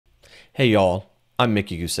Hey y'all, I'm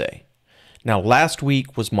Mickey Gousset. Now last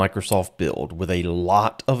week was Microsoft Build with a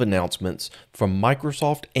lot of announcements from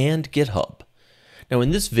Microsoft and GitHub. Now in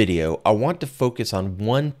this video, I want to focus on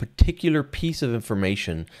one particular piece of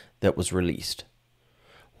information that was released.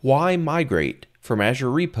 Why migrate from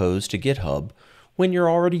Azure Repos to GitHub when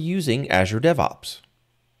you're already using Azure DevOps?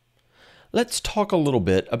 Let's talk a little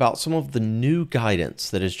bit about some of the new guidance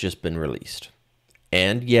that has just been released.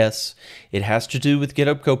 And yes, it has to do with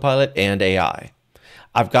GitHub Copilot and AI.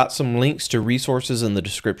 I've got some links to resources in the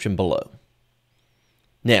description below.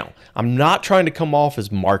 Now, I'm not trying to come off as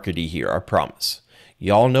markety here, I promise.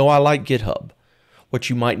 Y'all know I like GitHub. What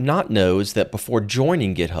you might not know is that before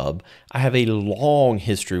joining GitHub, I have a long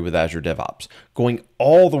history with Azure DevOps, going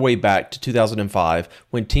all the way back to 2005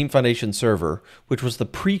 when Team Foundation Server, which was the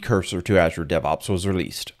precursor to Azure DevOps, was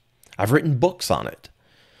released. I've written books on it.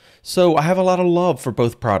 So I have a lot of love for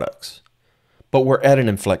both products, but we're at an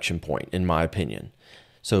inflection point in my opinion.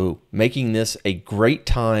 So making this a great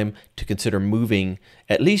time to consider moving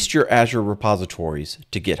at least your Azure repositories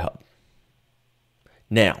to GitHub.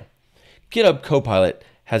 Now, GitHub Copilot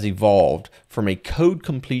has evolved from a code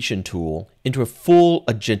completion tool into a full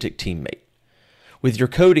agentic teammate. With your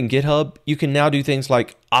code in GitHub, you can now do things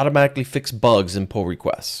like automatically fix bugs in pull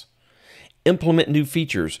requests, implement new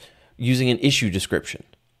features using an issue description,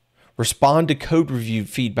 respond to code review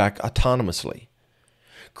feedback autonomously,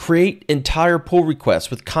 create entire pull requests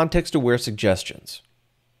with context-aware suggestions.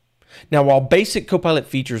 Now, while basic Copilot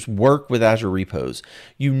features work with Azure Repos,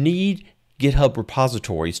 you need GitHub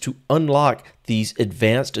repositories to unlock these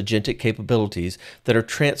advanced agentic capabilities that are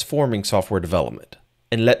transforming software development.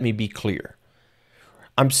 And let me be clear.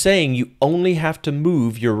 I'm saying you only have to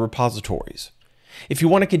move your repositories. If you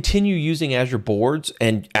want to continue using Azure Boards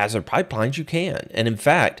and Azure Pipelines, you can. And in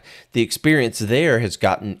fact, the experience there has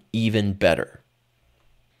gotten even better.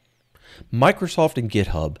 Microsoft and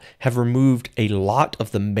GitHub have removed a lot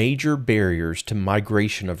of the major barriers to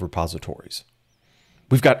migration of repositories.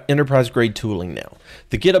 We've got enterprise-grade tooling now.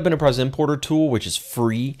 The GitHub Enterprise Importer tool, which is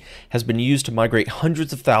free, has been used to migrate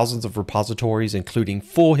hundreds of thousands of repositories, including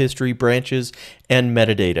full history, branches, and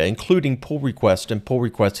metadata, including pull request and pull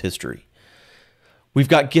request history. We've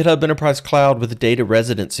got GitHub Enterprise Cloud with data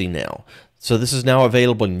residency now. So this is now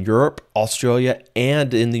available in Europe, Australia,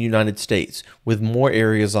 and in the United States, with more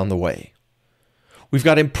areas on the way. We've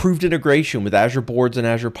got improved integration with Azure Boards and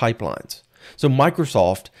Azure Pipelines. So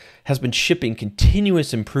Microsoft has been shipping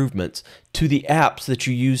continuous improvements to the apps that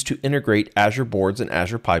you use to integrate Azure Boards and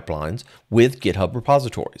Azure Pipelines with GitHub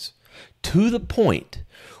repositories, to the point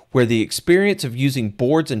where the experience of using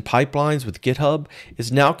boards and pipelines with GitHub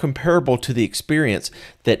is now comparable to the experience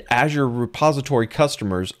that Azure repository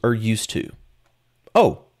customers are used to.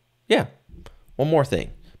 Oh, yeah, one more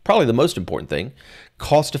thing, probably the most important thing,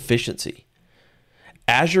 cost efficiency.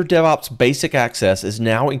 Azure DevOps Basic Access is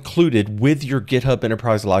now included with your GitHub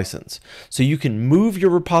Enterprise license, so you can move your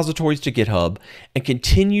repositories to GitHub and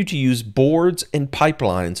continue to use boards and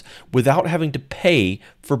pipelines without having to pay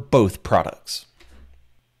for both products.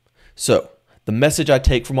 So, the message I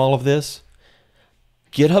take from all of this,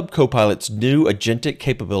 GitHub Copilot's new agentic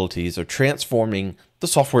capabilities are transforming the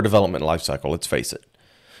software development lifecycle, let's face it.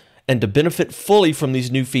 And to benefit fully from these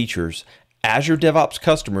new features, Azure DevOps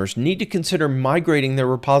customers need to consider migrating their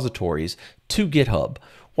repositories to GitHub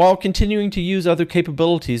while continuing to use other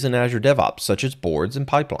capabilities in Azure DevOps, such as boards and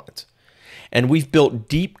pipelines. And we've built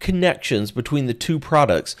deep connections between the two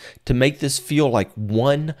products to make this feel like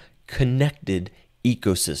one connected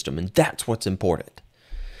ecosystem, and that's what's important.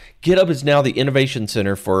 GitHub is now the innovation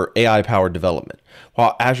center for AI-powered development,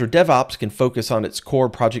 while Azure DevOps can focus on its core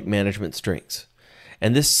project management strengths.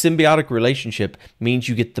 And this symbiotic relationship means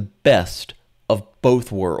you get the best of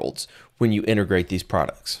both worlds when you integrate these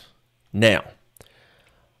products. Now,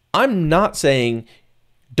 I'm not saying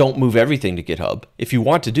don't move everything to GitHub. If you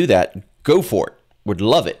want to do that, go for it. Would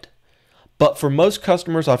love it. But for most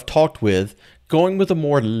customers I've talked with, going with a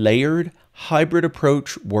more layered, hybrid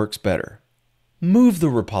approach works better. Move the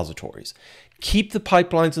repositories. Keep the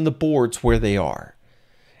pipelines and the boards where they are.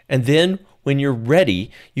 And then when you're ready,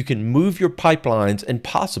 you can move your pipelines and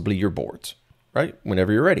possibly your boards, right?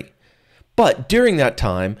 Whenever you're ready. But during that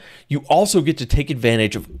time, you also get to take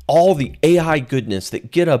advantage of all the AI goodness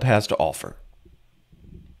that GitHub has to offer.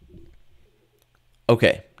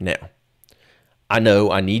 Okay, now, I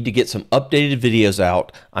know I need to get some updated videos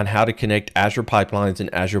out on how to connect Azure Pipelines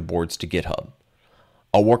and Azure Boards to GitHub.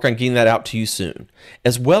 I'll work on getting that out to you soon,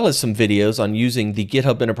 as well as some videos on using the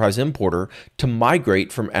GitHub Enterprise Importer to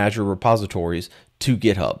migrate from Azure repositories to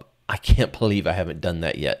GitHub. I can't believe I haven't done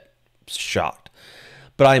that yet. Shocked.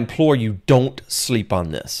 But I implore you, don't sleep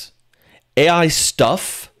on this. AI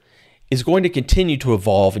stuff is going to continue to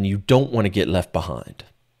evolve and you don't want to get left behind.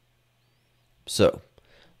 So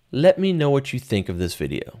let me know what you think of this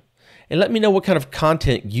video. And let me know what kind of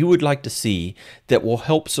content you would like to see that will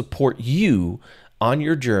help support you on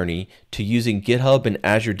your journey to using GitHub and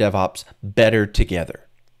Azure DevOps better together.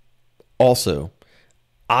 Also,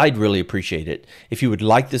 I'd really appreciate it if you would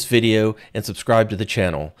like this video and subscribe to the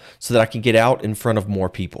channel so that I can get out in front of more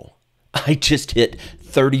people. I just hit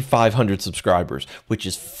 3,500 subscribers, which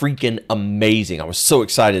is freaking amazing. I was so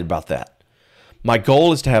excited about that. My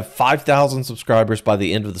goal is to have 5,000 subscribers by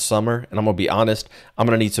the end of the summer, and I'm going to be honest, I'm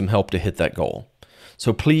going to need some help to hit that goal.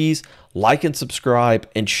 So please like and subscribe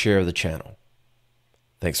and share the channel.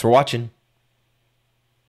 Thanks for watching.